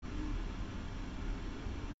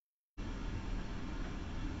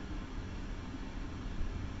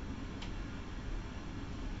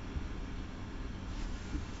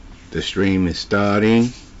The stream is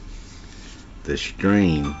starting. The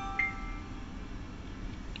stream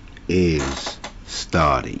is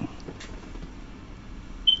starting.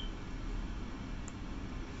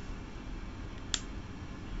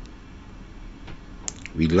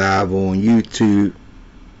 We live on YouTube.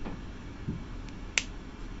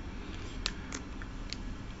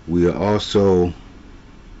 We are also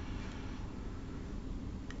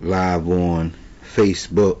live on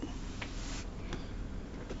Facebook.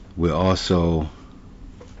 We're also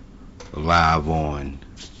live on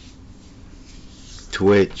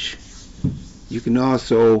Twitch. You can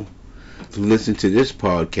also listen to this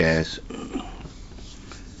podcast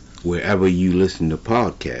wherever you listen to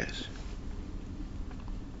podcasts.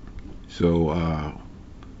 So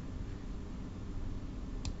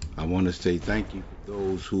I want to say thank you for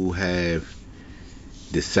those who have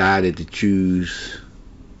decided to choose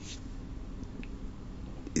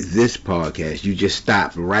this podcast. You just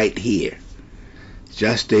stopped right here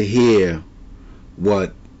just to hear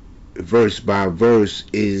what verse by verse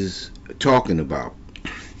is talking about.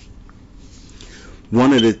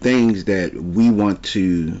 One of the things that we want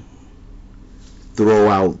to throw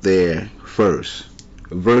out there first,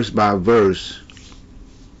 verse by verse,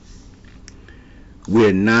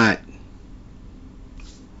 we're not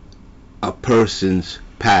a person's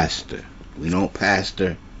pastor. We don't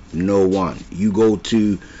pastor no one. You go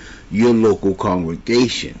to your local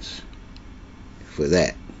congregations for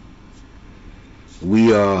that.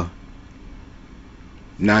 We are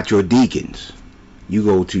not your deacons. You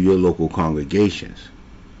go to your local congregations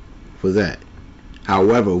for that.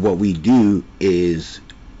 However, what we do is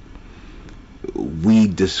we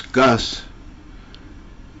discuss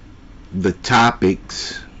the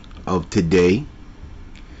topics of today,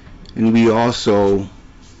 and we also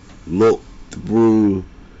look through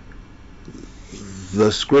the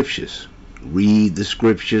scriptures, read the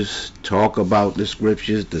scriptures, talk about the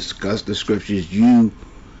scriptures, discuss the scriptures. You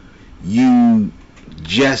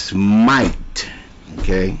just might,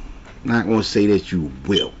 okay? I'm not going to say that you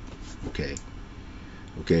will, okay?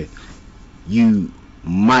 You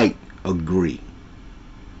might agree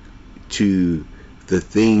to the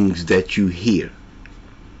things that you hear.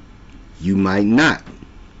 You might not.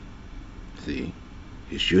 See,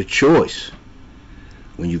 it's your choice.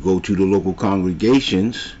 When you go to the local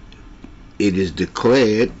congregations, it is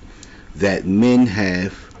declared that men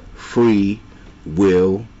have free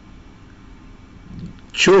will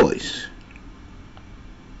choice,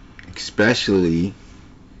 especially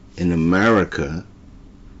in America,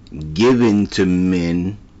 given to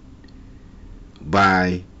men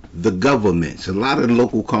by the governments. A lot of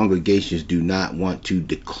local congregations do not want to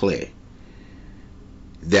declare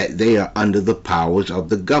that they are under the powers of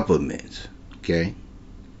the governments. Okay?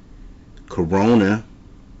 Corona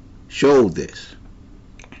showed this.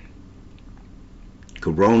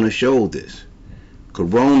 Corona showed this.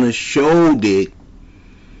 Corona showed it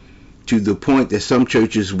to the point that some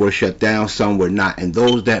churches were shut down, some were not. And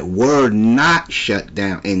those that were not shut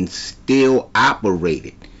down and still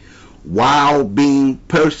operated while being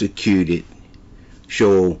persecuted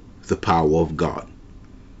show the power of God.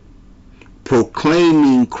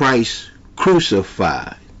 Proclaiming Christ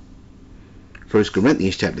crucified. 1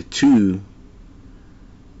 Corinthians chapter 2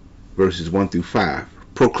 verses 1 through 5.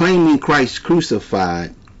 Proclaiming Christ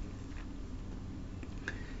crucified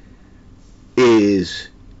is,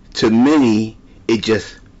 to many, it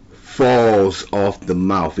just falls off the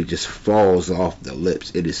mouth. It just falls off the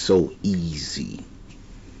lips. It is so easy.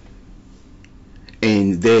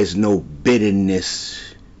 And there's no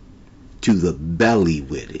bitterness to the belly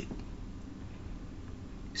with it.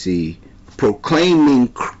 See, proclaiming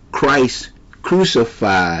Christ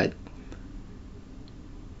crucified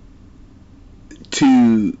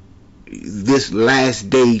to this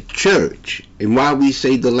last day church. And why we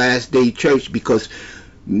say the last day church? Because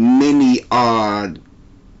many are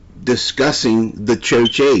discussing the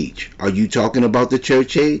church age. Are you talking about the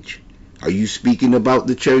church age? Are you speaking about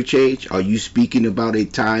the church age? Are you speaking about a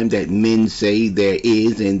time that men say there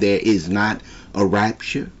is and there is not a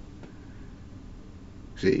rapture?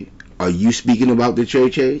 See, are you speaking about the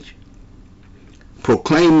church age?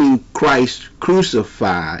 Proclaiming Christ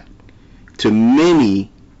crucified to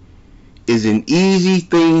many is an easy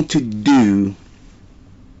thing to do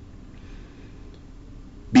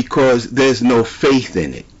because there's no faith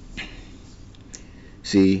in it.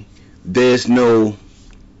 See, there's no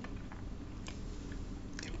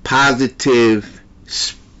positive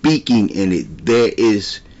speaking in it. There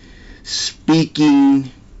is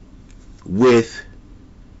speaking with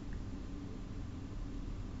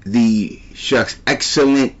the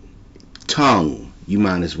excellent tongue, you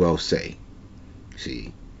might as well say.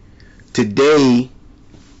 See, today,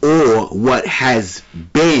 or what has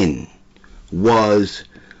been, was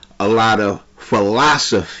a lot of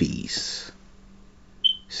philosophies.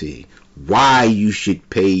 See, why you should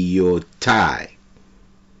pay your tithe.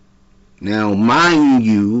 Now, mind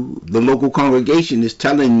you, the local congregation is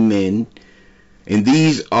telling men, and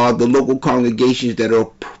these are the local congregations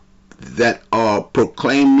that are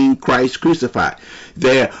proclaiming Christ crucified.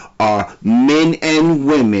 There are men and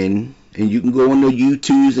women, and you can go on the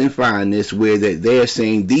YouTubes and find this, where that they're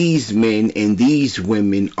saying these men and these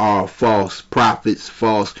women are false prophets,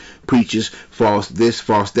 false preachers, false this,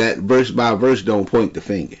 false that. Verse by verse, don't point the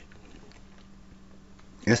finger.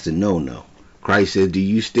 That's a no-no. Christ says, do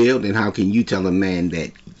you steal? Then how can you tell a man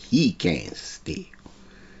that he can't steal?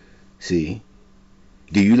 See?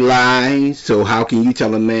 Do you lie? So how can you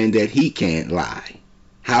tell a man that he can't lie?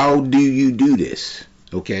 How do you do this?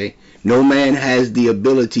 Okay? No man has the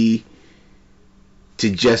ability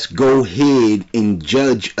to just go ahead and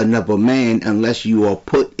judge another man unless you are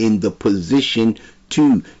put in the position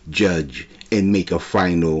to judge and make a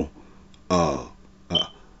final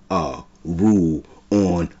rule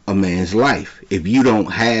on a man's life. If you don't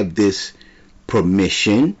have this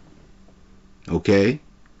permission, okay,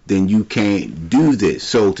 then you can't do this.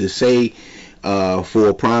 So to say, for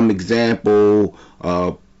a prime example,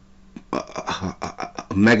 a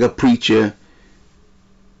mega preacher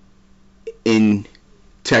in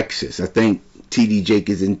Texas, I think T.D. Jakes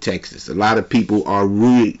is in Texas. A lot of people are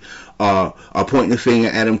really are pointing the finger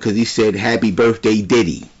at him because he said happy birthday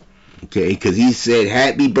Diddy. Okay, because he said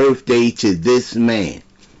happy birthday to this man,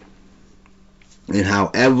 and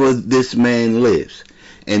however this man lives,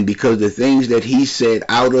 and because the things that he said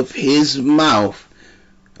out of his mouth,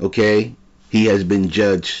 okay, he has been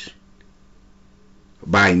judged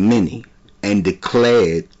by many and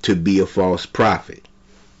declared to be a false prophet.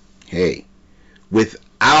 Hey,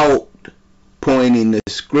 without pointing the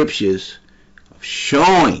scriptures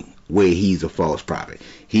showing where he's a false prophet.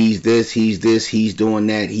 He's this, he's doing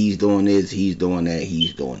that, he's doing this, he's doing that,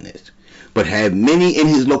 he's doing this. But have many in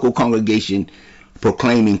his local congregation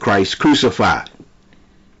proclaiming Christ crucified.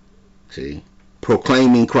 See?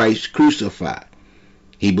 Proclaiming Christ crucified.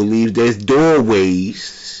 He believes there's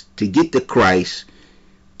doorways to get to Christ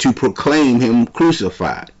to proclaim him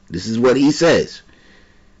crucified. This is what he says.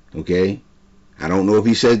 Okay? I don't know if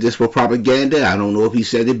he says this for propaganda. I don't know if he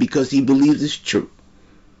said it because he believes it's true.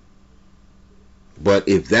 But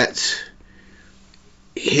if that's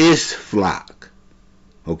his flock,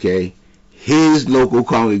 okay, his local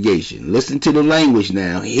congregation, listen to the language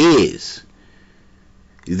now, his,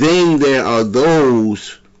 then there are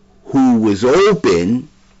those who was open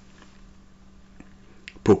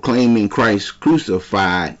proclaiming Christ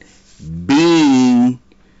crucified, being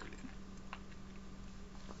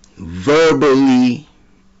verbally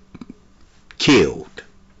killed.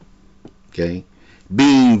 Okay?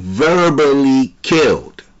 Being verbally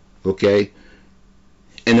killed. Okay?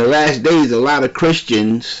 In the last days, a lot of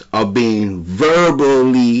Christians are being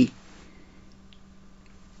verbally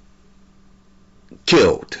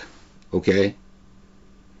killed. Okay?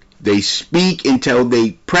 They speak until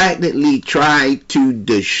they practically try to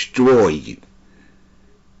destroy you.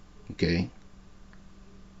 Okay?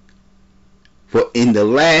 For in the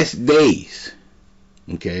last days,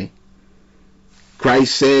 okay,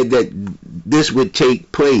 Christ said that this would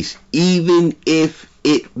take place even if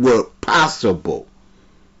it were possible.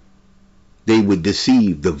 They would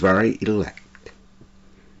deceive the very elect.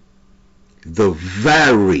 The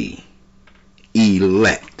very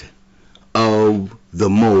elect of the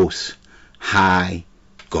Most High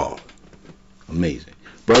God. Amazing.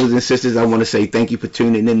 Brothers and sisters, I want to say thank you for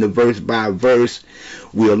tuning in to Verse by Verse.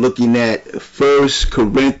 We are looking at 1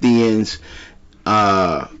 Corinthians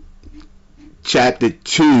chapter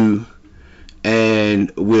 2,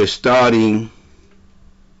 and we're starting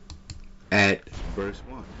at verse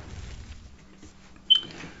 1.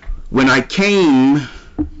 When I came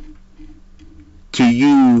to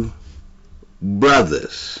you,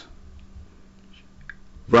 brothers,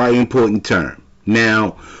 very important term.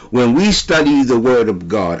 Now, when we study the Word of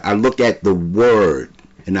God, I look at the Word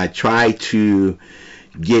and I try to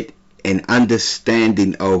get an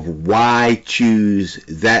understanding of why choose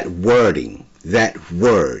that wording, that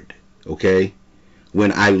word, okay?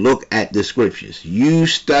 When I look at the scriptures, you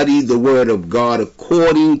study the Word of God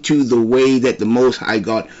according to the way that the Most High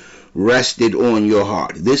God rested on your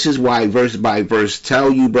heart. This is why verse by verse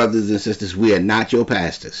tell you, brothers and sisters, we are not your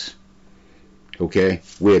pastors. Okay?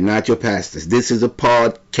 We are not your pastors. This is a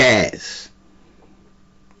podcast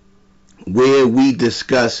where we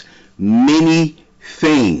discuss many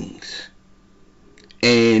things.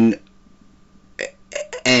 And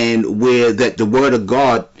and where that the Word of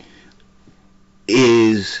God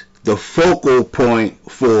is the focal point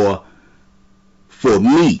for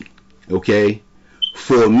me, okay?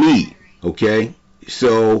 For me, okay?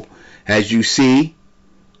 So, as you see,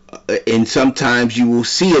 and sometimes you will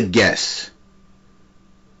see a guest,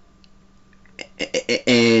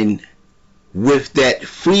 and with that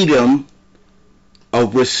freedom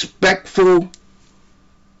of respectful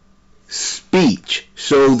speech,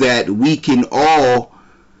 so that we can all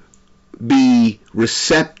be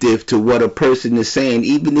receptive to what a person is saying,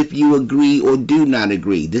 even if you agree or do not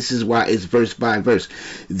agree. This is why it's verse by verse.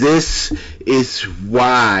 This is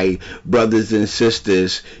why, brothers and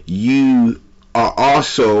sisters, you are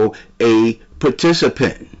also a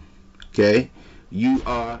participant. Okay? You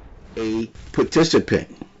are a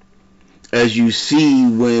participant. As you see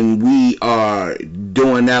when we are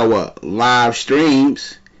doing our live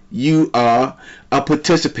streams, you are a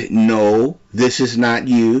participant. No, this is not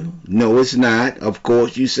you. No, it's not. Of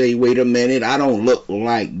course, you say, wait a minute, I don't look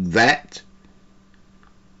like that.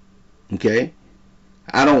 Okay?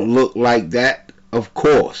 I don't look like that. Of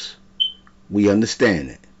course, we understand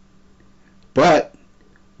it. But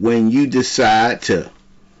when you decide to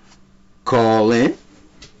call in,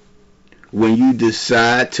 when you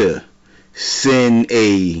decide to send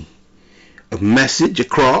a message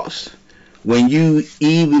across, when you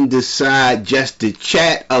even decide just to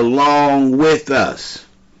chat along with us,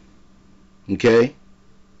 okay,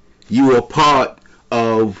 you are part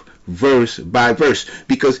of verse by verse,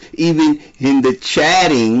 because even in the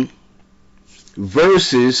chatting,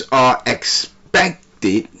 verses are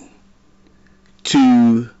expected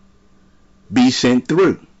to be sent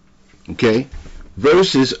through. Okay,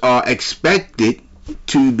 verses are expected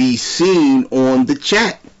to be seen on the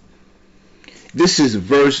chat. This is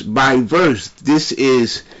verse by verse. This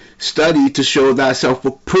is study to show thyself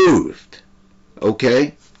approved.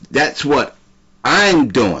 Okay? That's what I'm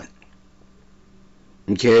doing.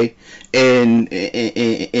 Okay? And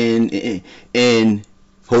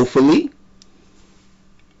hopefully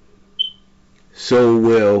so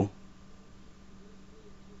will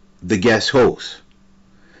the guest host.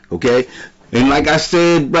 Okay? And like I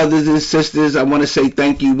said, brothers and sisters, I want to say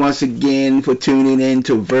thank you once again for tuning in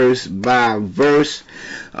to Verse by Verse.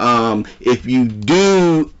 If you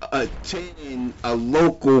do attend a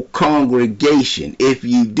local congregation, I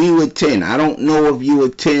don't know if you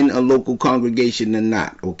attend a local congregation or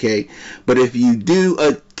not, okay? But if you do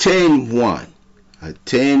attend one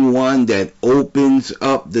that opens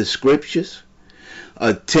up the scriptures,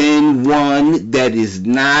 attend one that is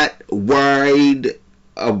not worried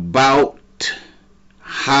about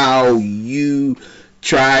how you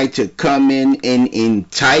try to come in and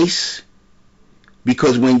entice,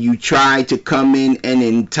 because when you try to come in and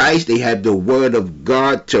entice, they have the Word of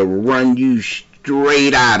God to run you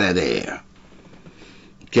straight out of there.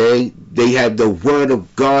 Okay? They have the Word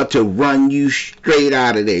of God to run you straight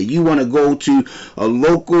out of there. You want to go to a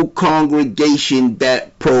local congregation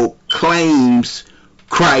that proclaims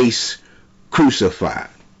Christ crucified.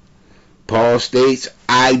 Paul states,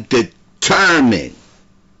 I determine.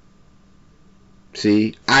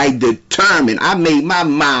 I made my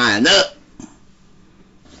mind up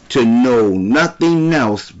to know nothing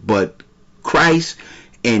else but Christ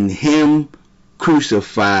and Him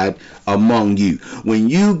crucified among you. When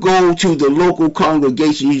you go to the local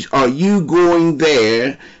congregation, are you going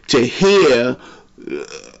there to hear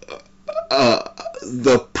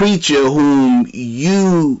the preacher whom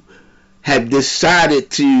you have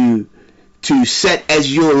decided to set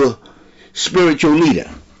as your spiritual leader?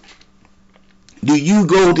 Do you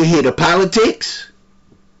go to hear the politics?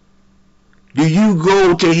 Do you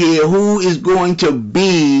go to hear who is going to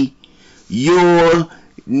be your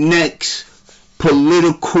next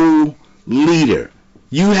political leader?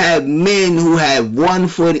 You have men who have 1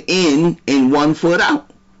 foot in and 1 foot out.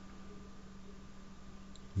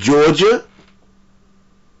 Georgia,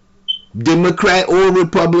 Democrat or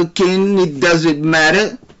Republican, it doesn't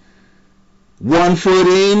matter. 1 foot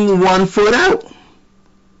in, 1 foot out.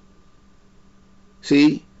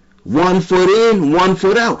 See? 1 foot in, 1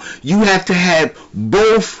 foot out. You have to have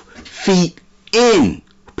both feet in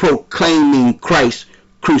proclaiming Christ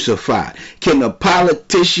crucified. Can a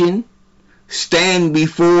politician stand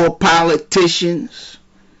before politicians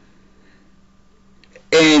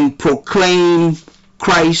and proclaim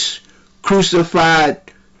Christ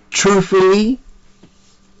crucified truthfully?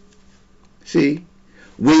 See?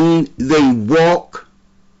 When they walk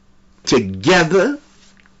together,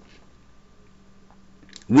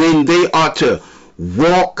 when they are to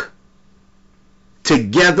walk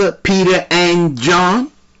together, Peter and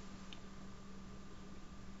John,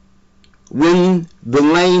 When the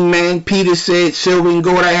lame man Peter said, silver and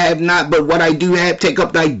gold I have not, but what I do have, take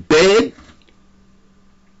up thy bed,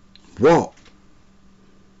 walk.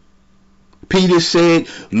 Peter said,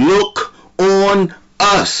 look on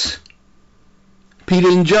us. Peter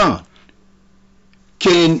and John.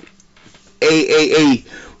 Can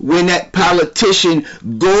when that politician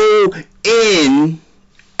go in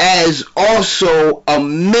as also a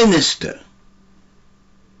minister,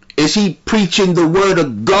 is he preaching the word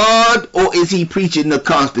of God or is he preaching the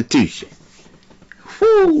Constitution?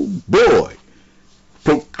 Oh boy.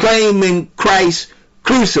 Proclaiming Christ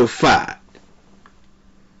crucified.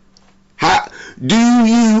 How do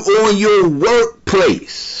you on your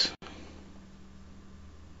workplace,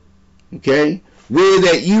 okay, where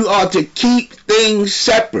that you are to keep things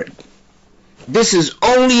separate? This is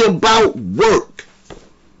only about work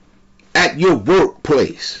at your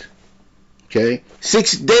workplace. Okay,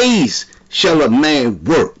 6 days shall a man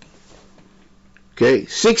work. Okay,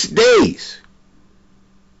 6 days.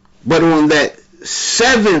 But on that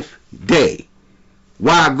 7th day,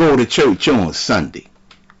 why go to church on Sunday?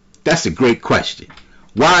 That's a great question.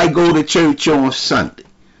 Why go to church on Sunday?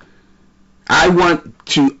 I want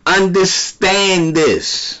to understand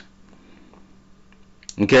this.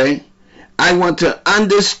 Okay? I want to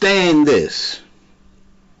understand this.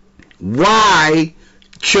 Why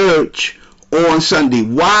church on Sunday?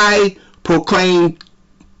 Why proclaim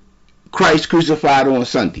Christ crucified on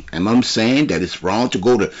Sunday? Am I saying that it's wrong to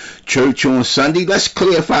go to church on Sunday? Let's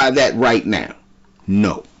clarify that right now.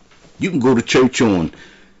 No. You can go to church on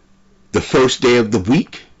the first day of the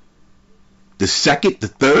week, the second, the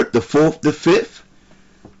third, the fourth, the fifth,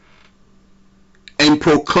 and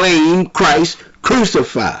proclaim Christ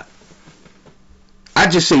crucified. I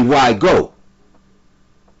just say, why go?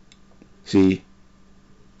 See?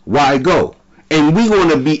 Why go? And we're going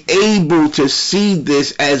to be able to see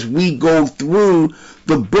this as we go through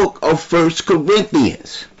the book of 1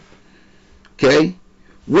 Corinthians. Okay?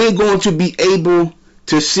 We're going to be able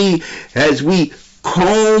to see as we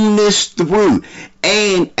comb this through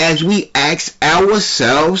and as we ask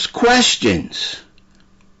ourselves questions.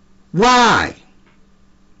 Why?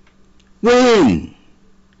 When?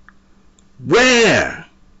 Where?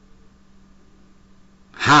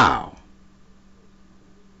 How?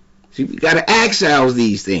 See, we got to ask ourselves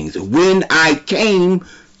these things. When I came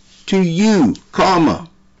to you,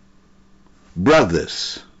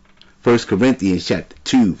 brothers. 1 Corinthians chapter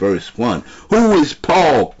 2, verse 1. Who is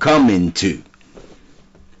Paul coming to?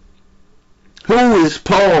 Who is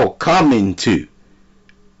Paul coming to?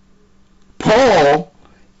 Paul,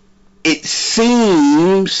 it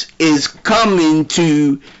seems, is coming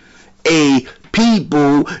to a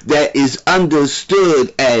people that is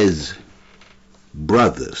understood as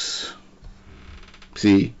brothers.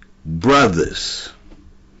 See? Brothers.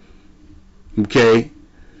 Okay?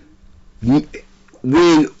 When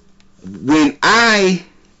I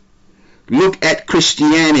look at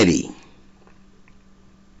Christianity,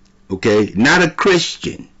 okay, not a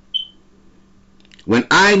Christian, when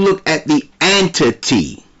I look at the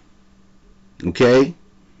entity, okay,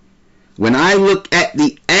 when I look at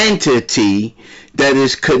the entity that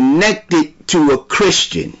is connected to a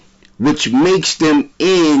Christian, which makes them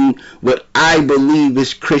in what I believe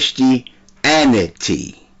is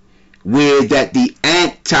Christianity, where that the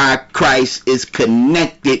Antichrist is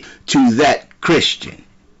connected to that Christian.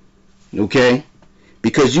 Okay?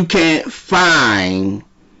 Because you can't find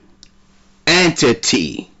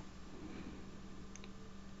entity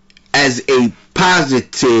as a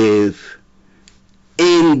positive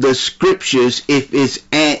in the scriptures if it's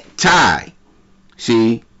anti.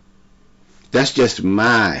 See? That's just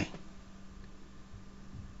my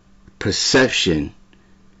perception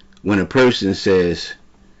when a person says,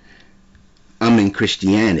 I'm in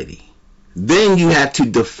Christianity. Then you have to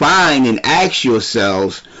define and ask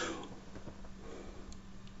yourselves,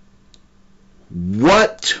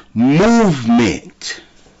 what movement,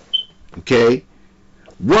 okay,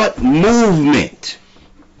 what movement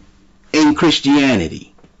in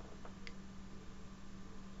Christianity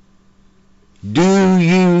do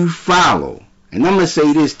you follow? And I'm going to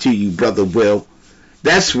say this to you, Brother Will.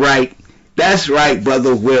 That's right. That's right,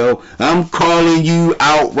 Brother Will. I'm calling you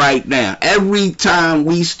out right now. Every time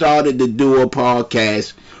we started to do a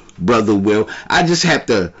podcast, Brother Will, I just have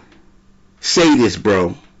to say this,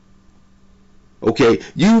 bro. Okay?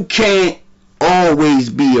 You can't always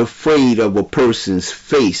be afraid of a person's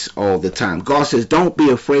face all the time. God says, don't be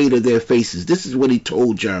afraid of their faces. This is what he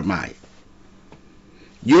told Jeremiah.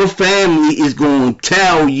 Your family is going to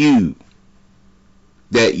tell you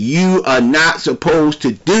that you are not supposed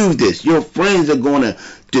to do this. Your friends are going to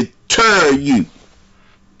deter you.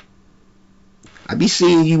 I be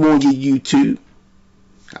seeing you on your YouTube.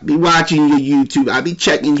 I be watching your YouTube. I be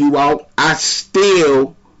checking you out. I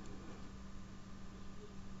still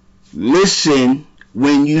listen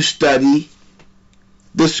when you study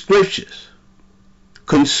the scriptures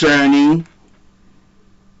concerning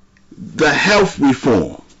the health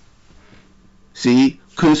reform. See,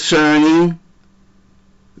 concerning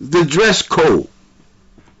the dress code.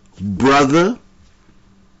 Brother,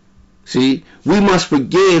 see, we must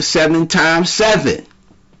forgive 7 times 7.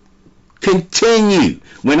 Continue.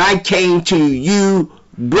 When I came to you,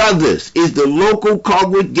 brothers, is the local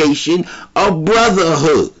congregation of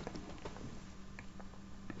brotherhood.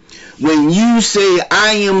 When you say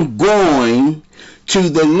I am going to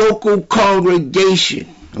the local congregation,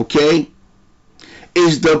 okay,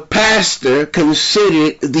 is the pastor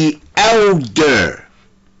considered the elder?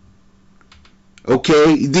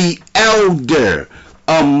 Okay, the elder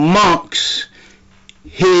amongst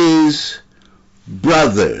his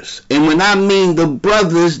brothers. And when I mean the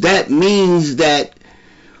brothers, that means that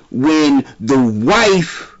when the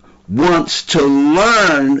wife wants to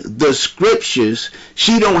learn the scriptures,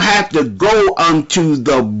 she don't have to go unto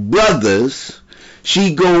the brothers.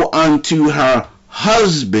 She go unto her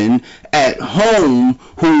husband at home,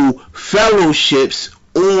 who fellowships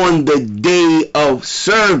on the day of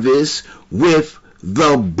service with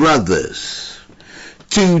the brothers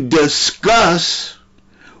to discuss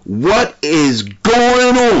what is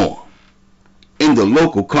going on in the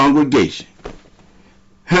local congregation.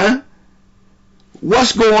 Huh?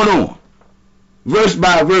 What's going on? Verse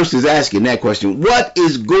by verse is asking that question. What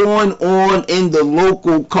is going on in the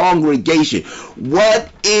local congregation? What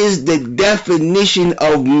is the definition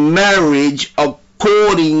of marriage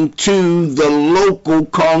according to the local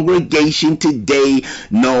congregation today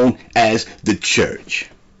known as the church?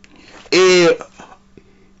 Is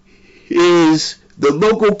the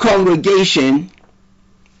local congregation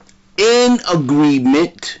in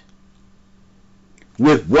agreement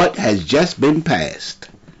with what has just been passed?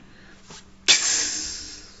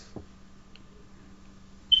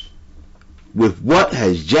 With what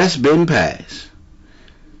has just been passed.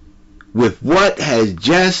 With what has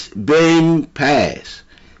just been passed.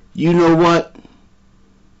 You know what?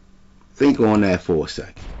 Think on that for a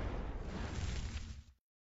second.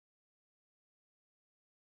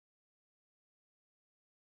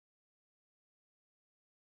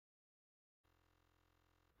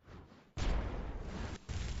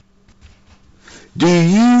 Do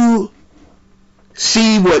you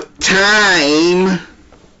see what time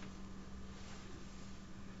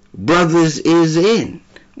brothers is in?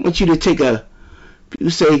 I want you to take you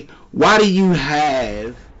say, why do you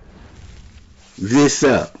have this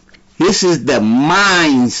up? This is the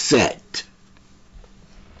mindset.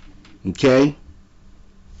 Okay?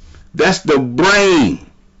 That's the brain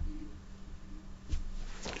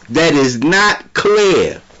that is not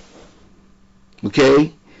clear.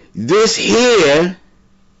 Okay? This here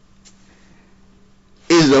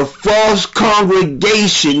is a false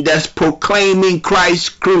congregation that's proclaiming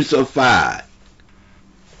Christ crucified.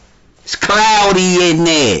 It's cloudy in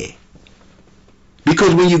there.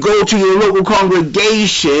 Because when you go to your local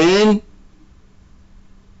congregation,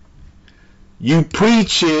 you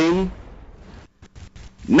preaching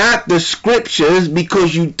not the scriptures,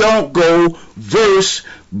 because you don't go verse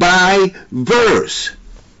by verse.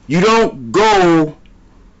 You don't go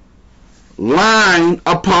line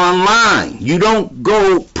upon line. You don't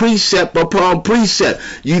go precept upon precept.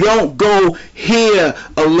 You don't go here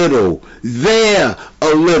a little, there a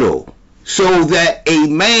little, so that a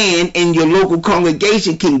man in your local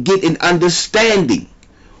congregation can get an understanding.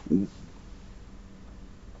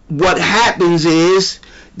 What happens is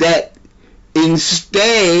that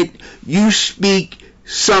instead you speak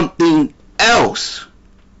something else,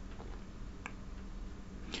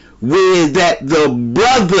 where that the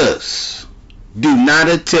brothers do not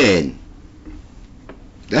attend.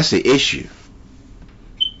 That's the issue.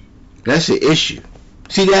 That's the issue.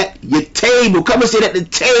 See that? Your table. Come and sit at the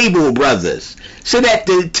table, brothers. Sit at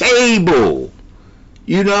the table.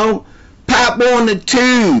 You know? Pop on the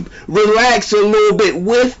tube. Relax a little bit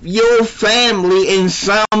with your family, and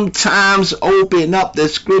sometimes open up the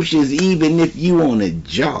scriptures even if you on a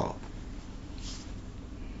job.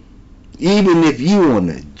 Even if you on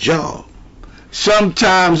a job.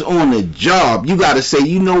 Sometimes on a job, you got to say,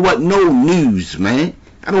 you know what? No news, man.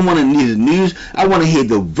 I don't want to hear the news. I want to hear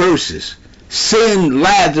the verses. Send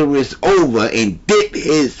Lazarus over and dip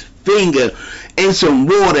his finger in some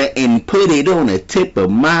water and put it on the tip of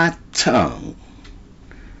my tongue.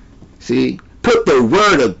 See? Put the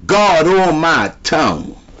word of God on my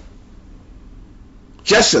tongue.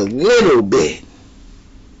 Just a little bit.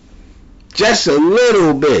 Just a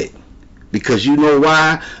little bit. Because you know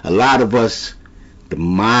why? A lot of us, the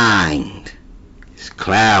mind is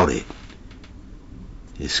clouded.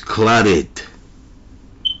 It's cluttered.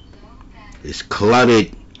 It's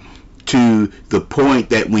cluttered to the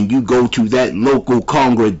point that when you go to that local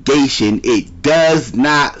congregation, it does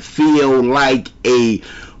not feel like a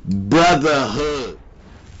brotherhood.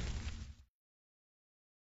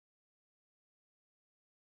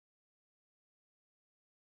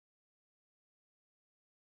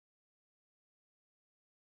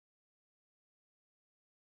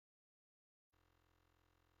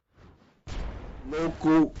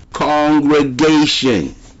 Local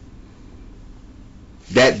congregation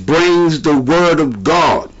that brings the word of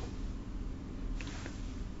God.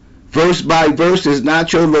 Verse by verse is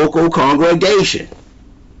not your local congregation.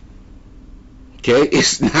 Okay?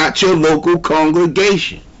 It's not your local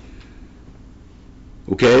congregation.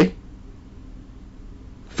 Okay?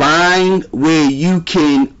 Find where you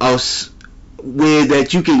can where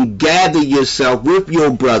that you can gather yourself with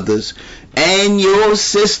your brothers and your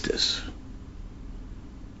sisters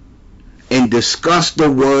and discuss the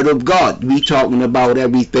word of God. We talking about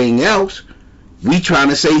everything else. We trying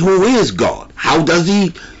to say, who is God? How does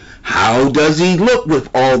he look with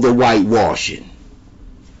all the whitewashing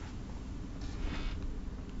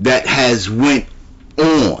that has went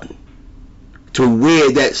on to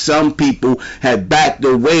where that some people have backed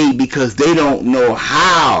away because they don't know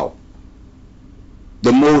how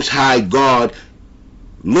the Most High God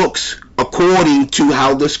looks according to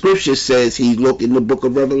how the scripture says he looked in the book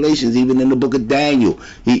of Revelations, even in the book of Daniel.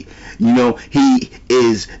 He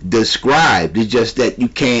is described. It's just that you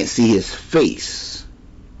can't see his face.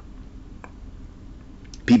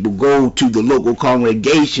 People go to the local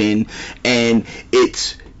congregation and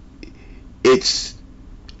it's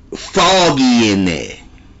foggy in there.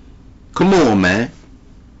 Come on, man.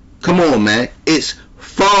 It's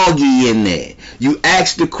foggy in there. You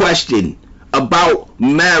ask the question about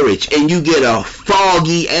marriage and you get a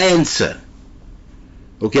foggy answer.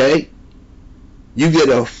 Okay? You get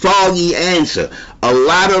a foggy answer. A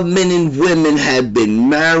lot of men and women have been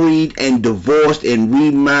married and divorced and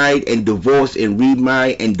remarried and divorced and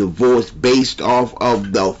remarried and divorced based off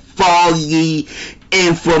of the foggy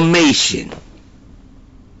information.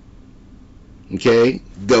 Okay?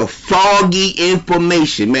 The foggy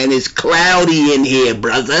information. Man, it's cloudy in here,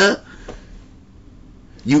 brother.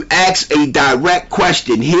 You ask a direct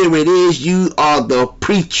question. Here it is. You are the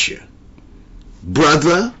preacher,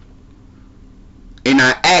 brother. And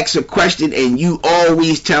I ask a question and you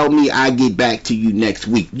always tell me I get back to you next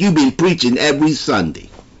week. You've been preaching every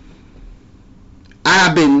Sunday.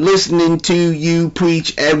 I've been listening to you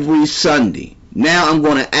preach every Sunday. Now I'm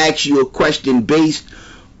going to ask you a question based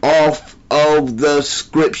off of the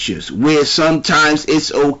scriptures, where sometimes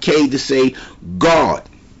it's okay to say, God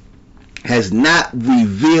has not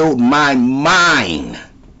revealed my mind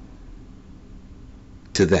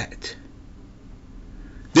to that.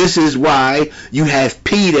 This is why you have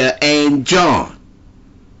Peter and John,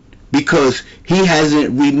 because he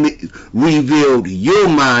hasn't revealed your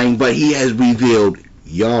mind, but he has revealed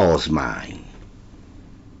y'all's mind.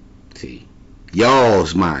 See,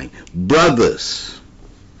 y'all's mind. Brothers.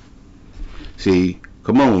 See,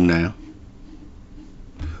 come on now.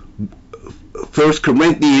 1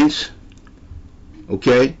 Corinthians,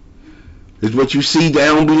 okay, is what you see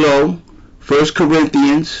down below. 1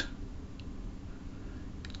 Corinthians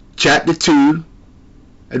chapter 2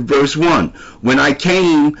 at verse 1. When I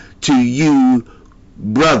came to you,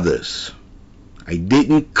 brothers, I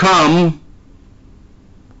didn't come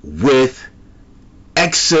with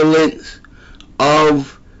excellence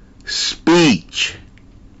of speech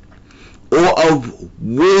or of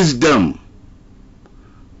wisdom,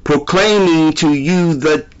 proclaiming to you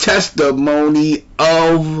the testimony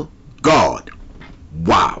of God.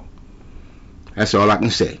 Wow. That's all I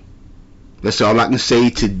can say. That's all I can say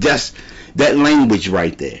to just that language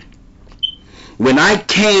right there. When I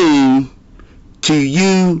came to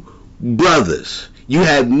you, brothers, you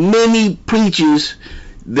have many preachers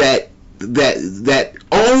that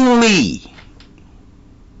only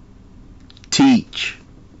teach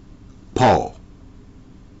Paul.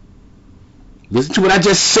 Listen to what I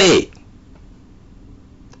just said.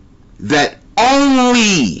 That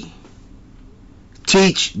only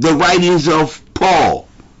teach the writings of Paul.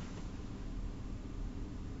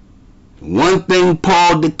 One thing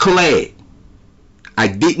Paul declared: I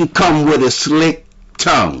didn't come with a slick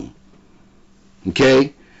tongue.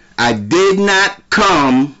 Okay? I did not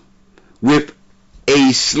come with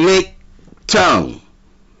a slick tongue.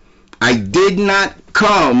 I did not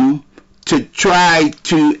come to try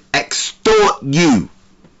to extort you.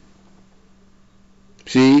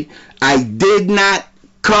 See, I did not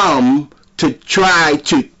come to try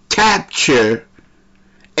to capture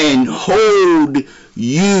and hold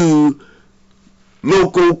you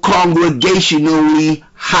local congregationally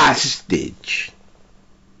hostage.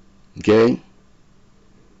 Okay?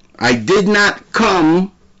 I did not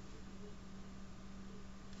come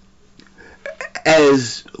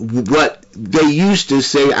as what they used to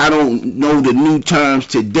say, I don't know the new terms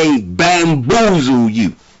today, bamboozle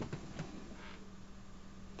you.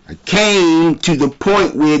 I came to the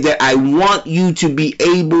point where that I want you to be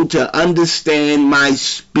able to understand my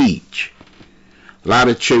speech. A lot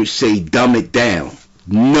of church say dumb it down.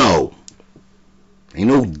 No. Ain't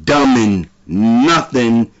no dumbing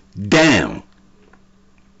nothing down.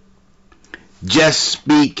 Just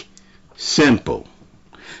speak simple.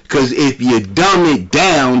 Because if you dumb it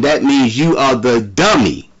down, that means you are the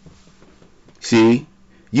dummy. See?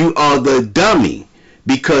 You are the dummy.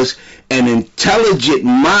 Because an intelligent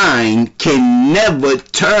mind can never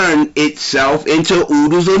turn itself into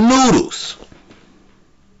oodles or noodles.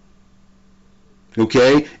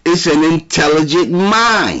 Okay? It's an intelligent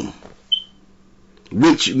mind.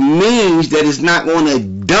 Which means that it's not going to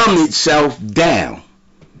dumb itself down.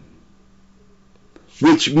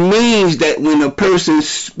 Which means that when a person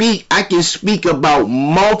speaks, I can speak about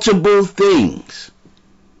multiple things.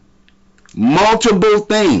 Multiple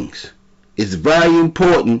things. It's very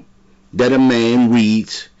important that a man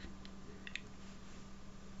reads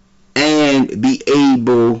and be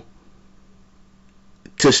able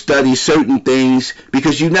to study certain things,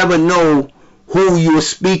 because you never know who you're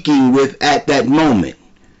speaking with at that moment.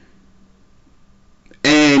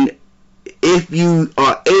 And if you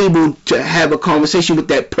are able to have a conversation with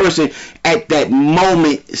that person at that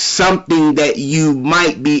moment, something that you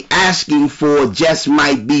might be asking for just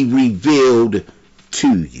might be revealed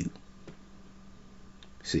to you.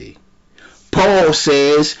 See, Paul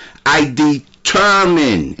says, I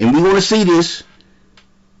determine, and we want to see this,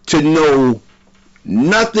 to know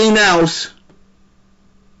nothing else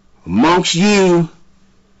amongst you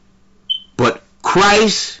but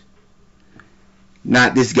Christ,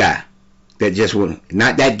 not this guy. That just wouldn't,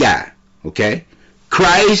 not that guy, okay?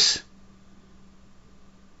 Christ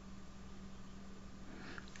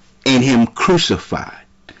and him crucified.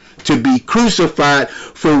 To be crucified,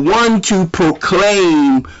 for one to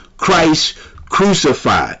proclaim Christ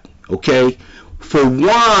crucified, okay? For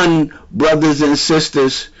one, brothers and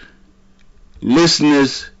sisters,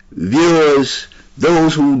 listeners, viewers,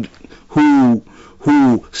 those who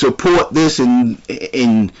support this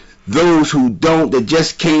and those who don't, that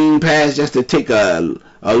just came past just to take a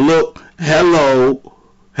look, hello,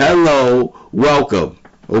 welcome,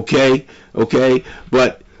 okay,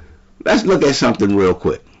 but let's look at something real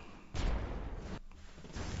quick,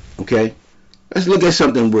 okay, let's look at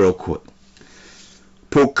something real quick.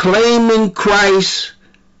 Proclaiming Christ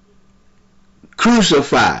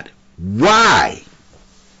crucified. Why?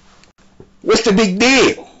 What's the big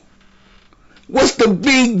deal? What's the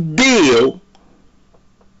big deal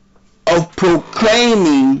of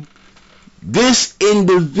proclaiming this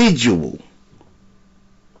individual,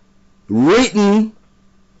 written,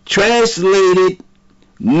 translated,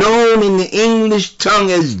 known in the English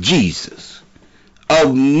tongue as Jesus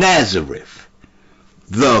of Nazareth,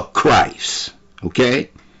 the Christ? Okay?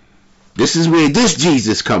 This is where this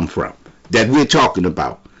Jesus come from that we're talking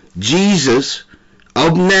about. Jesus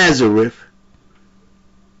of Nazareth,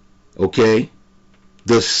 okay?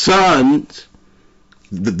 The son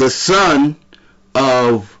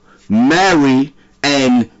of Mary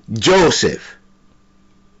and Joseph.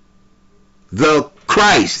 The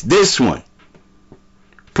Christ, this one.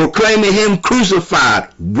 Proclaiming him crucified.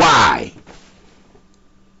 Why?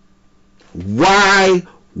 Why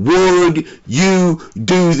would you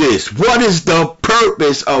do this? What is the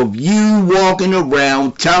purpose of you walking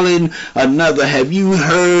around telling another, have you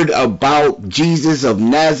heard about Jesus of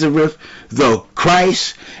Nazareth, the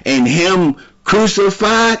Christ, and him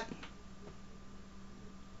crucified?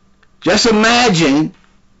 Just imagine,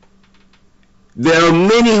 there are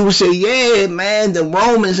many who say, yeah, man, the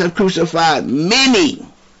Romans have crucified many.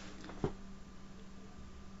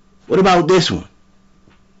 What about this one?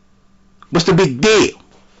 What's the big deal?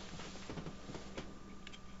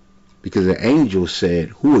 Because the angel said,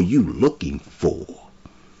 who are you looking for?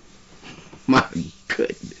 My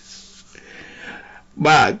goodness.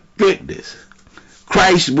 My goodness.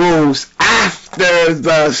 Christ rose after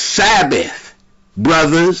the Sabbath,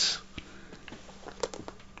 brothers.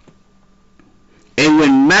 And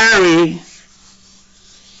when Mary,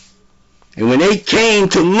 and when they came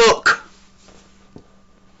to look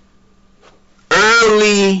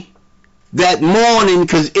early that morning,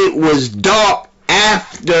 because it was dark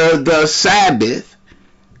after the Sabbath.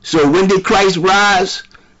 So when did Christ rise?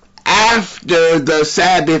 After the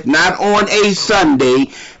Sabbath, not on a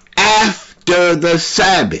Sunday, after the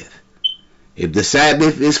Sabbath. If the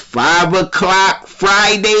Sabbath is 5 o'clock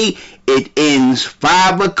Friday, it ends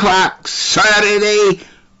 5 o'clock Saturday.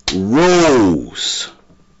 Rose.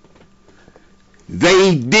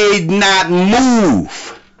 They did not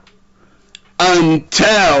move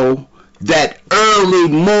until that early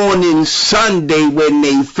morning Sunday when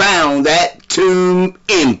they found that tomb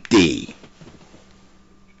empty.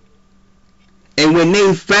 And when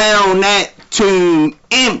they found that tomb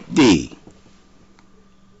empty,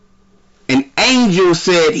 an angel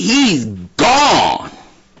said, he's gone.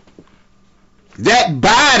 That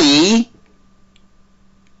body,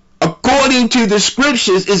 according to the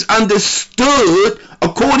scriptures, is understood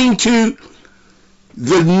according to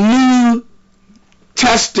the New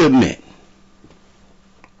Testament,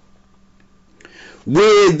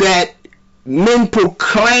 where that men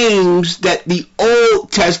proclaims that the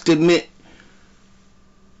Old Testament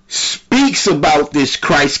speaks about this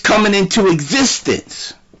Christ coming into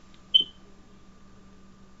existence.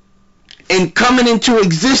 And coming into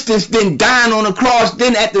existence, then dying on the cross,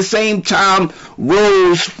 then at the same time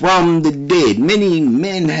rose from the dead. Many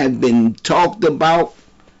men have been talked about,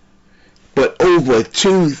 but over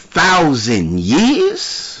 2,000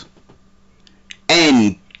 years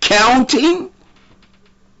and counting.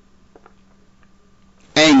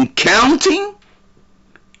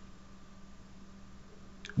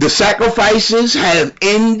 The sacrifices have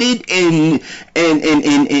ended, and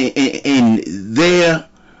there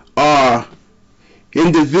are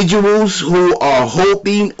individuals who are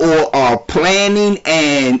hoping or are planning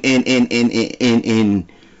and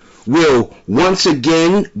will once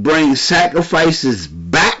again bring sacrifices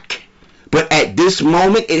back, but at this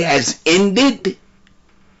moment it has ended,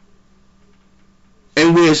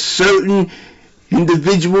 and where certain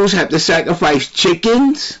individuals have to sacrifice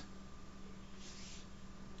chickens,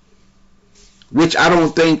 which I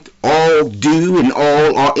don't think all do and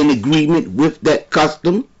all are in agreement with that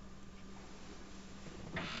custom,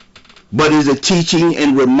 but is a teaching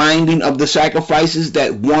and reminding of the sacrifices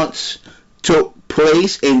that once took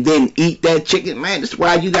place, and then eat that chicken. Man, that's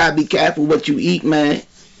why you gotta be careful what you eat, man.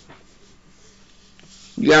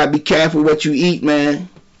 You gotta be careful what you eat, man.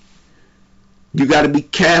 You gotta be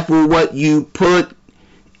careful what you put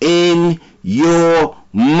in your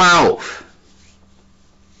mouth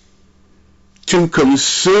to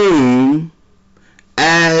consume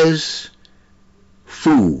as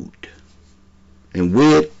food, and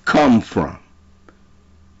where it come from.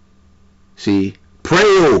 See, pray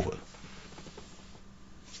over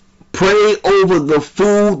the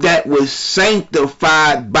food that was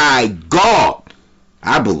sanctified by God,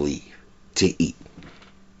 I believe, to eat.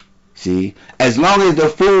 See, as long as the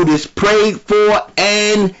food is prayed for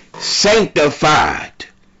and sanctified,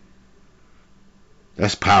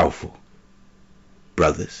 that's powerful,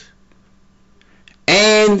 brothers.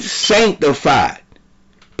 And sanctified.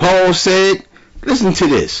 Paul said, listen to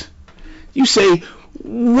this. You say,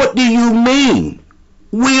 what do you mean?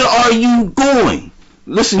 Where are you going?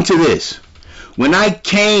 Listen to this. When I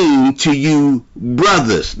came to you,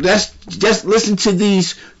 brothers, let's just listen to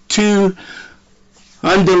these two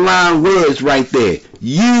underlined words right there.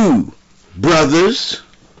 You, brothers.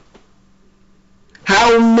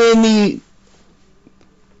 How many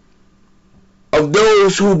of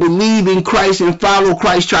those who believe in Christ and follow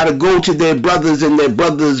Christ try to go to their brothers, and their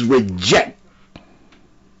brothers reject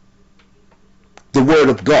the word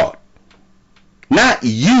of God? Not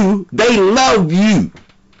you. They love you.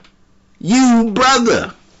 You,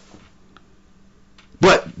 brother.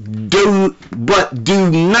 But do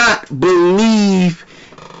not believe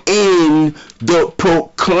in the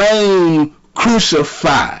proclaimed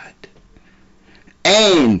crucified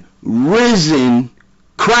and risen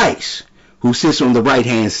Christ, who sits on the right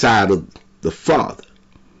hand side of the Father.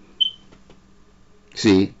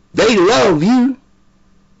 See, they love you.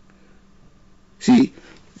 See,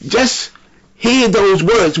 just hear those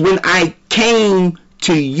words. When I came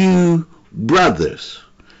to you, brothers.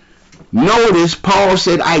 Notice Paul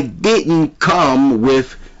said, I didn't come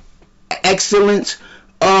with excellence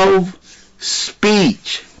of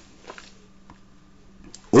speech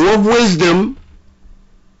or of wisdom,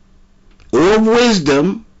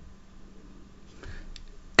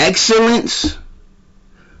 excellence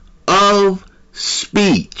of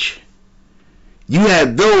speech. You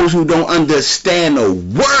have those who don't understand a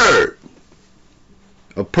word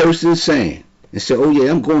a person's saying and say, oh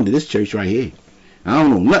yeah, I'm going to this church right here. I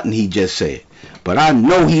don't know nothing he just said, but I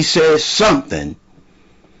know he said something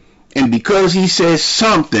And because he says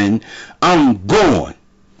something, I'm going.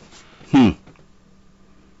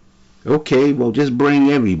 Okay, well, just bring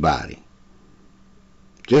everybody.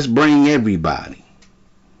 Just bring everybody.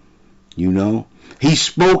 You know, he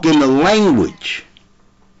spoke in the language.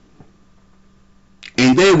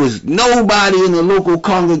 And there was nobody in the local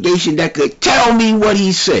congregation that could tell me what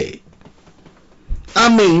he said.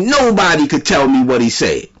 I mean, nobody could tell me what he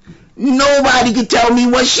said. Nobody could tell me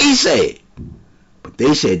what she said. But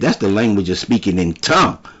they said that's the language of speaking in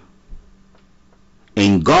tongue.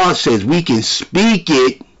 And God says we can speak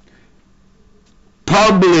it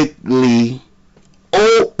publicly,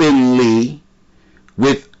 openly,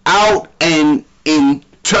 without an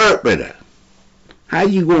interpreter. How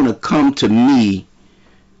you going to come to me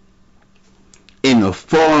in a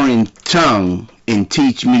foreign tongue and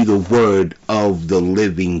teach me the word of the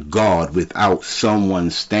living God without someone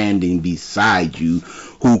standing beside you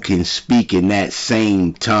who can speak in that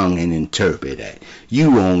same tongue and interpret that?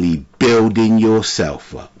 You only building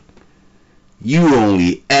yourself up. You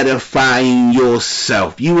only edifying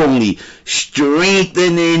yourself. You only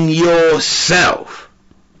strengthening yourself.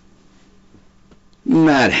 You're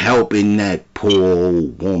not helping that poor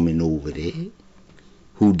old woman over there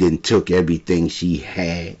who then took everything she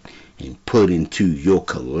had and put into your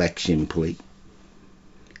collection plate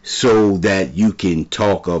so that you can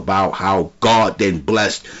talk about how God then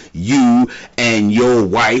blessed you and your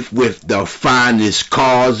wife with the finest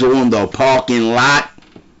cars on the parking lot.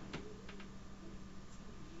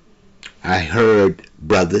 I heard,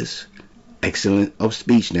 brothers, excellent of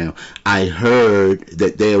speech now, I heard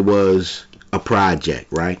that there was a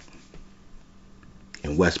project, right,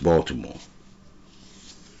 in West Baltimore.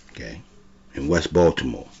 Okay, in West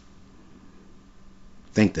Baltimore.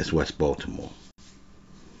 I think that's West Baltimore.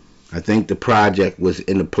 I think the project was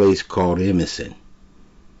in a place called Emerson.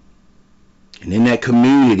 And in that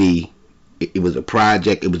community, it was a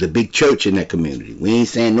project, it was a big church in that community. We ain't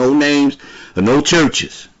saying no names or no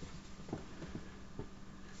churches.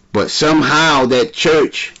 But somehow that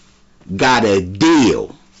church got a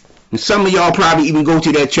deal. And some of y'all probably even go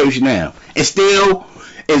to that church now. And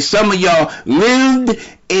some of y'all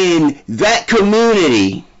lived in that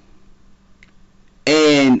community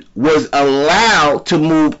and was allowed to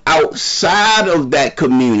move outside of that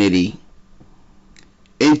community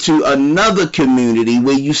into another community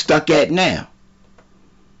where you stuck at now.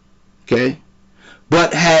 Okay?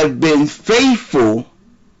 But have been faithful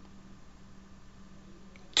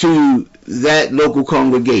to that local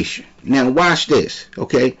congregation. Now watch this,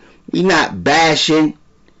 okay? We not bashing,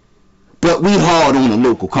 but we hard on the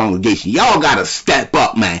local congregation. Y'all gotta step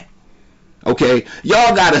up, man. Okay?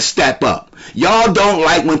 Y'all gotta step up. Y'all don't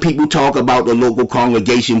like when people talk about the local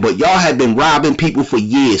congregation, but y'all have been robbing people for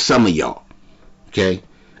years, some of y'all. Okay?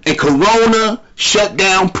 And Corona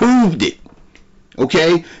shutdown proved it.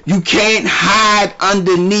 Okay? You can't hide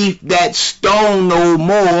underneath that stone no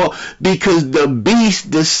more because the beast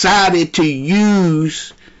decided to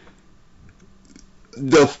use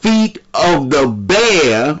the feet of the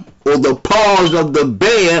bear or the paws of the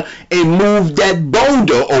bear and move that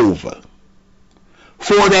boulder over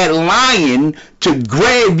for that lion to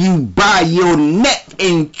grab you by your neck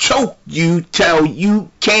and choke you till you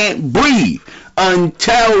can't breathe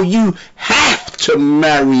until you have to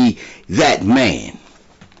marry that man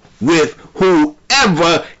with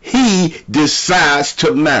whoever he decides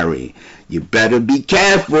to marry. You better be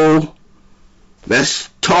careful. Let's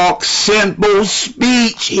talk simple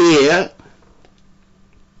speech here.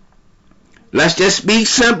 Let's just speak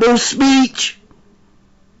simple speech.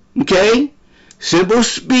 Okay? Simple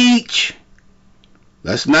speech.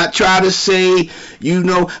 Let's not try to say, you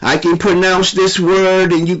know, I can pronounce this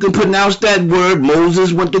word and you can pronounce that word.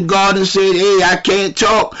 Moses went to God and said, hey, I can't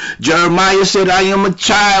talk. Jeremiah said, I am a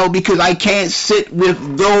child because I can't sit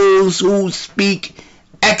with those who speak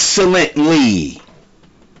excellently.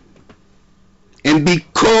 And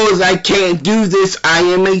because I can't do this, I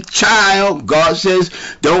am a child. God says,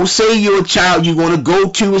 don't say you're a child. You're going to go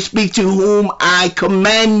to and speak to whom I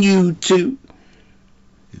command you to.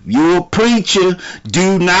 You're a preacher.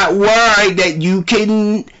 Do not worry that you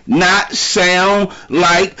can not sound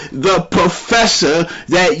like the professor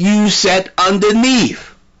that you sat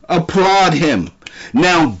underneath. Applaud him.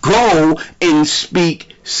 Now go and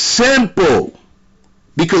speak simple.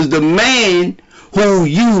 Because the man who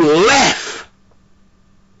you left,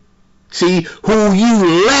 who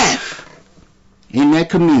you left in that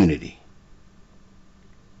community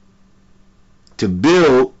to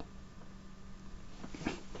build.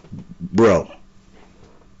 Bro,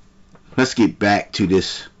 let's get back to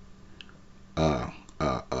this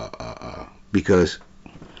because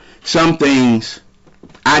some things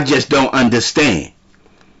I just don't understand.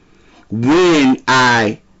 When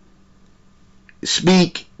I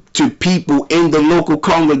speak to people in the local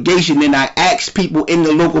congregation and I ask people in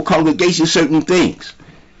the local congregation certain things,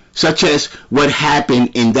 such as what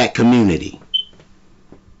happened in that community.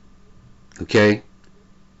 Okay?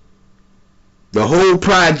 The whole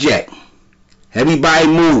project, everybody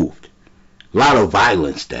moved. A lot of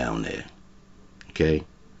violence down there. Okay?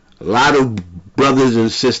 A lot of brothers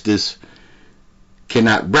and sisters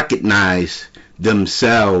cannot recognize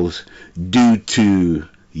themselves due to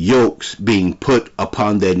yokes being put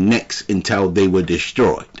upon their necks until they were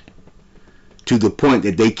destroyed, to the point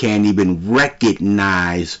that they can't even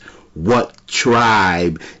recognize what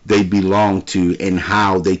tribe they belong to and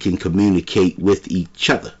how they can communicate with each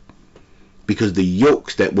other, because the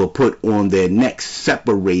yokes that were put on their necks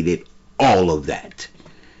separated all of that.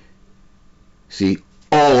 See,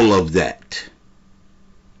 all of that.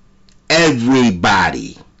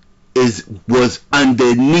 Everybody was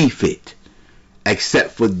underneath it,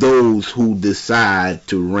 except for those who decide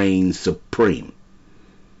to reign supreme.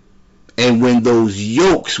 And when those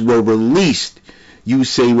yokes were released, you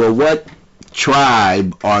say, well, what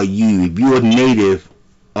tribe are you? If you're a native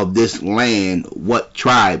of this land, what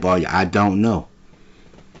tribe are you? I don't know.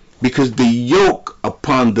 Because the yoke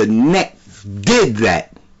upon the neck did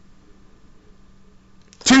that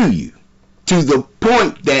to you, to the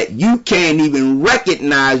point that you can't even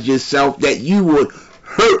recognize yourself, that you would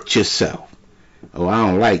hurt yourself. Oh, I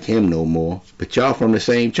don't like him no more. But y'all from the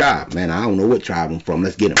same tribe. Man, I don't know what tribe I'm from.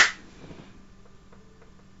 Let's get him.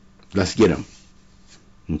 Let's get him.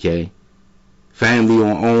 Okay? Family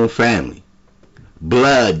on own family.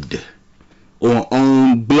 Blood on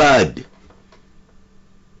own blood.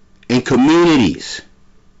 In communities.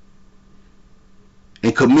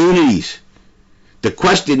 In communities. The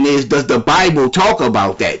question is, does the Bible talk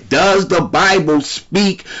about that? Does the Bible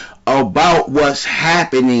speak about what's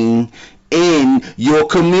happening in your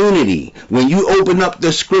community? When you open up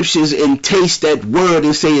the scriptures and taste that word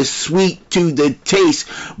and say it's sweet to the taste,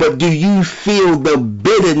 but do you feel the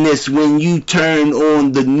bitterness when you turn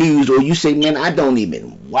on the news, or you say, man, I don't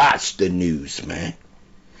even watch the news, man,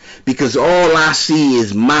 because all I see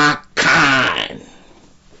is my kind.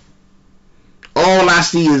 All I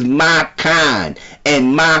see is my kind,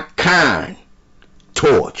 and my kind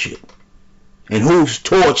tortured. And who's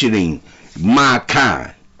torturing my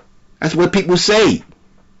kind? That's what people say.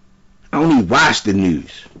 I don't even watch the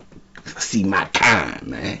news. I see my kind,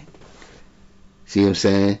 man. See what I'm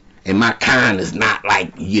saying? And my kind is not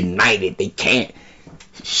like united. They can't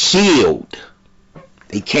shield.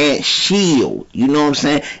 They can't shield. You know what I'm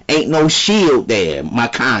saying? Ain't no shield there. My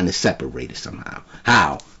kind is separated somehow.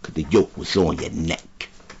 How? Because the yoke was on your neck.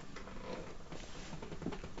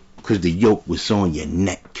 Because the yoke was on your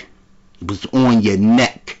neck. It was on your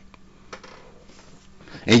neck.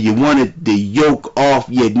 And you wanted the yoke off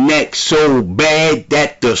your neck so bad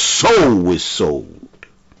that the soul was sold.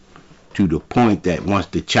 To the point that once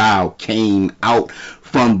the child came out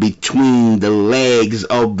from between the legs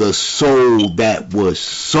of the soul that was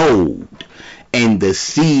sold, and the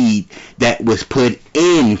seed that was put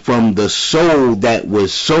in from the soul that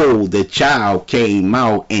was sold, the child came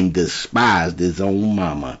out and despised his own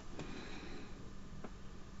mama.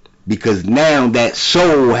 Because now that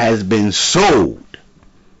soul has been sold.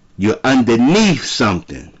 You're underneath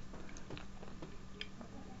something.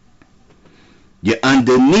 You're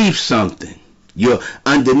underneath something. You're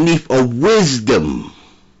underneath a wisdom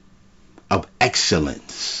of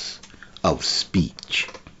excellence of speech.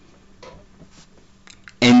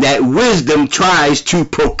 And that wisdom tries to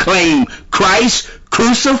proclaim Christ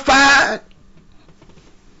crucified.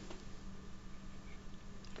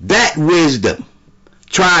 That wisdom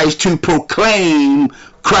tries to proclaim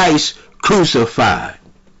Christ crucified.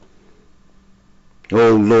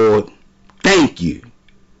 Oh Lord, thank you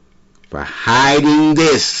for hiding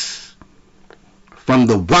this from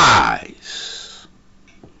the wise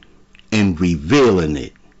and revealing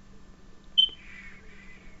it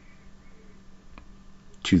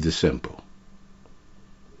to the simple.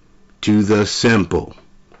 To the simple.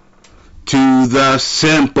 To the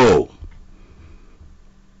simple.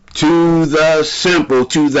 To the simple,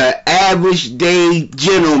 to the average day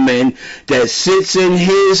gentleman that sits in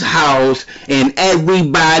his house and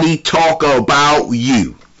everybody talk about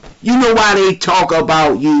you. You know why they talk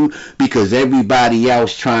about you? Because everybody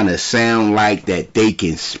else trying to sound like that they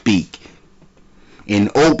can speak.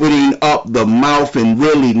 And opening up the mouth and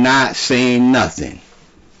really not saying nothing.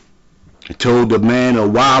 I told the man a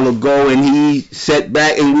while ago and he sat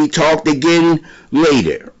back and we talked again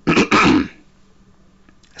later.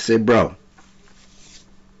 I said, bro,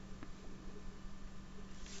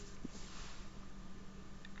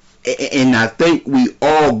 And I think we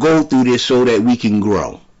all go through this so that we can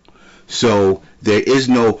grow. So there is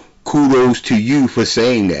no kudos to you for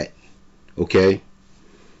saying that. Okay?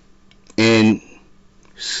 And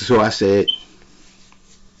so I said,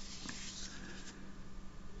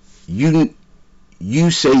 you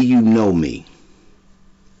say you know me.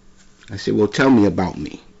 I said, well, tell me about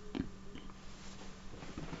me.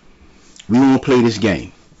 We won't play this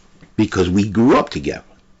game because we grew up together.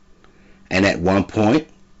 And at one point,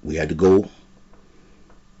 we had to go.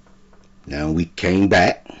 Now we came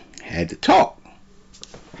back, had to talk.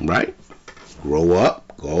 Right? Grow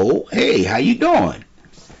up, go, hey, how you doing?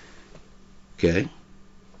 Okay?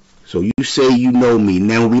 So you say you know me.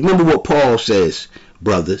 Now remember what Paul says,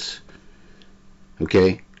 brothers.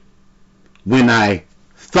 Okay? When I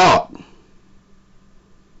thought,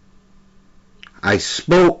 I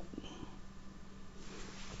spoke,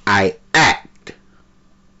 I act.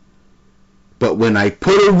 But when I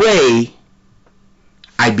put away,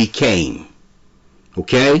 I became.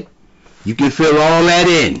 Okay? You can fill all that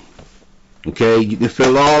in. Okay? You can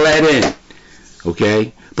fill all that in.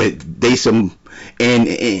 Okay? But they some, and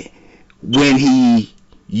when he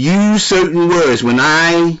used certain words, when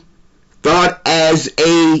I thought as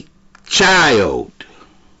a child,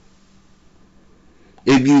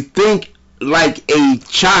 if you think like a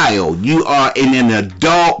child, you are in an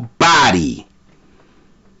adult body.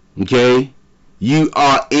 Okay? You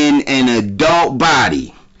are in an adult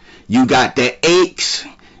body. You got the aches.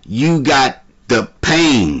 You got the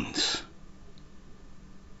pains.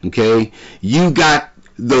 Okay? You got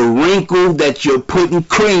the wrinkle that you're putting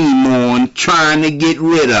cream on, trying to get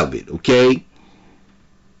rid of it. Okay?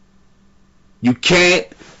 You can't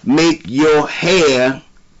make your hair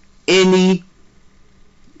any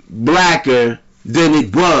blacker than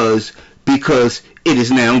it was because it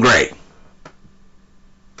is now gray.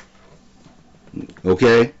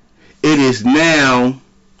 Okay? It is now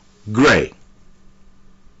gray.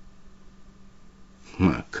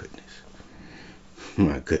 My goodness.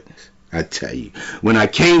 My goodness. I tell you, when I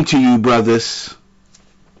came to you, brothers,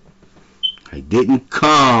 I didn't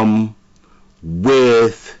come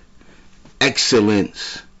with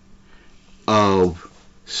excellence of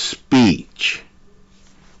speech.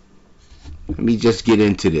 Let me just get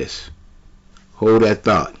into this. Hold that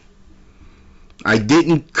thought. I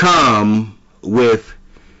didn't come with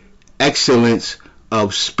excellence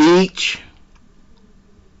of speech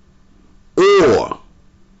or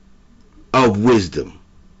of wisdom,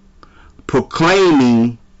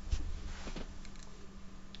 proclaiming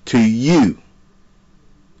to you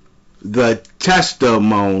the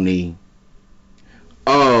testimony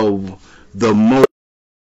of the Most